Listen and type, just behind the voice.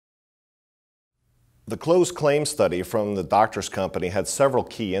The closed claim study from the doctor's company had several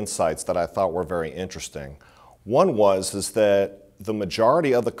key insights that I thought were very interesting. One is that the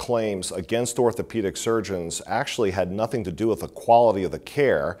majority of the claims against orthopedic surgeons actually had nothing to do with the quality of the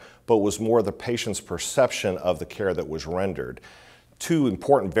care, but was more the patient's perception of the care that was rendered. Two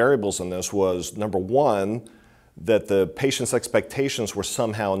important variables in this was, number one, that the patient's expectations were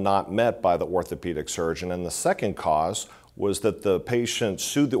somehow not met by the orthopedic surgeon, and the second cause was that the patient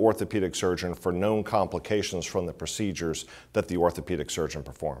sued the orthopedic surgeon for known complications from the procedures that the orthopedic surgeon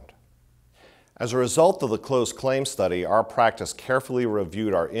performed. As a result of the closed claim study, our practice carefully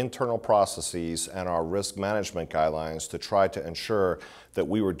reviewed our internal processes and our risk management guidelines to try to ensure that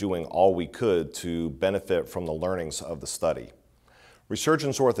we were doing all we could to benefit from the learnings of the study.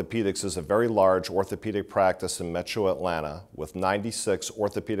 Resurgens Orthopaedics is a very large orthopedic practice in Metro Atlanta with 96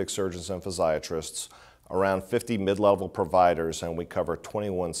 orthopedic surgeons and physiatrists, around 50 mid-level providers, and we cover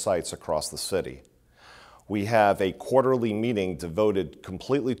 21 sites across the city. We have a quarterly meeting devoted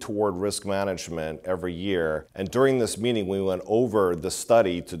completely toward risk management every year, and during this meeting we went over the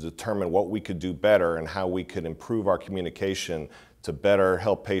study to determine what we could do better and how we could improve our communication to better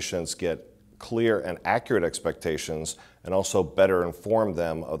help patients get clear and accurate expectations and also better inform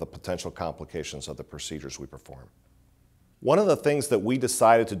them of the potential complications of the procedures we perform. One of the things that we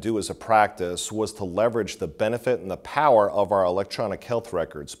decided to do as a practice was to leverage the benefit and the power of our electronic health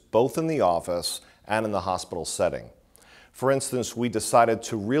records, both in the office and in the hospital setting. For instance, we decided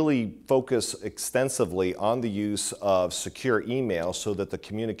to really focus extensively on the use of secure email so that the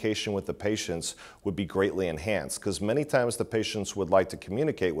communication with the patients would be greatly enhanced, because many times the patients would like to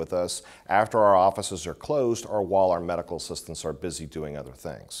communicate with us after our offices are closed or while our medical assistants are busy doing other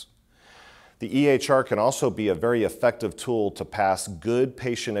things. The EHR can also be a very effective tool to pass good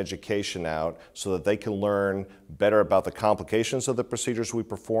patient education out so that they can learn better about the complications of the procedures we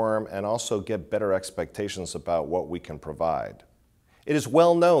perform and also get better expectations about what we can provide. It is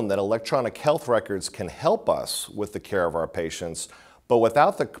well known that electronic health records can help us with the care of our patients, but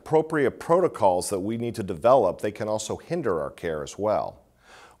without the appropriate protocols that we need to develop, they can also hinder our care as well.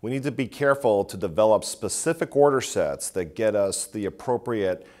 We need to be careful to develop specific order sets that get us the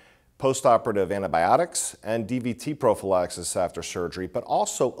appropriate post-operative antibiotics and DVT prophylaxis after surgery, but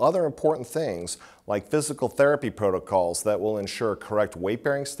also other important things like physical therapy protocols that will ensure correct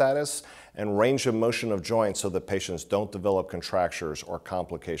weight-bearing status and range of motion of joints so that patients don't develop contractures or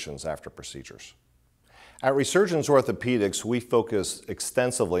complications after procedures. At Resurgens Orthopaedics, we focus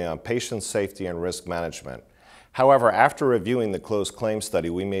extensively on patient safety and risk management. However, after reviewing the closed claim study,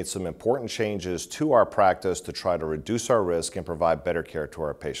 we made some important changes to our practice to try to reduce our risk and provide better care to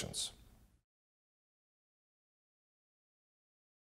our patients.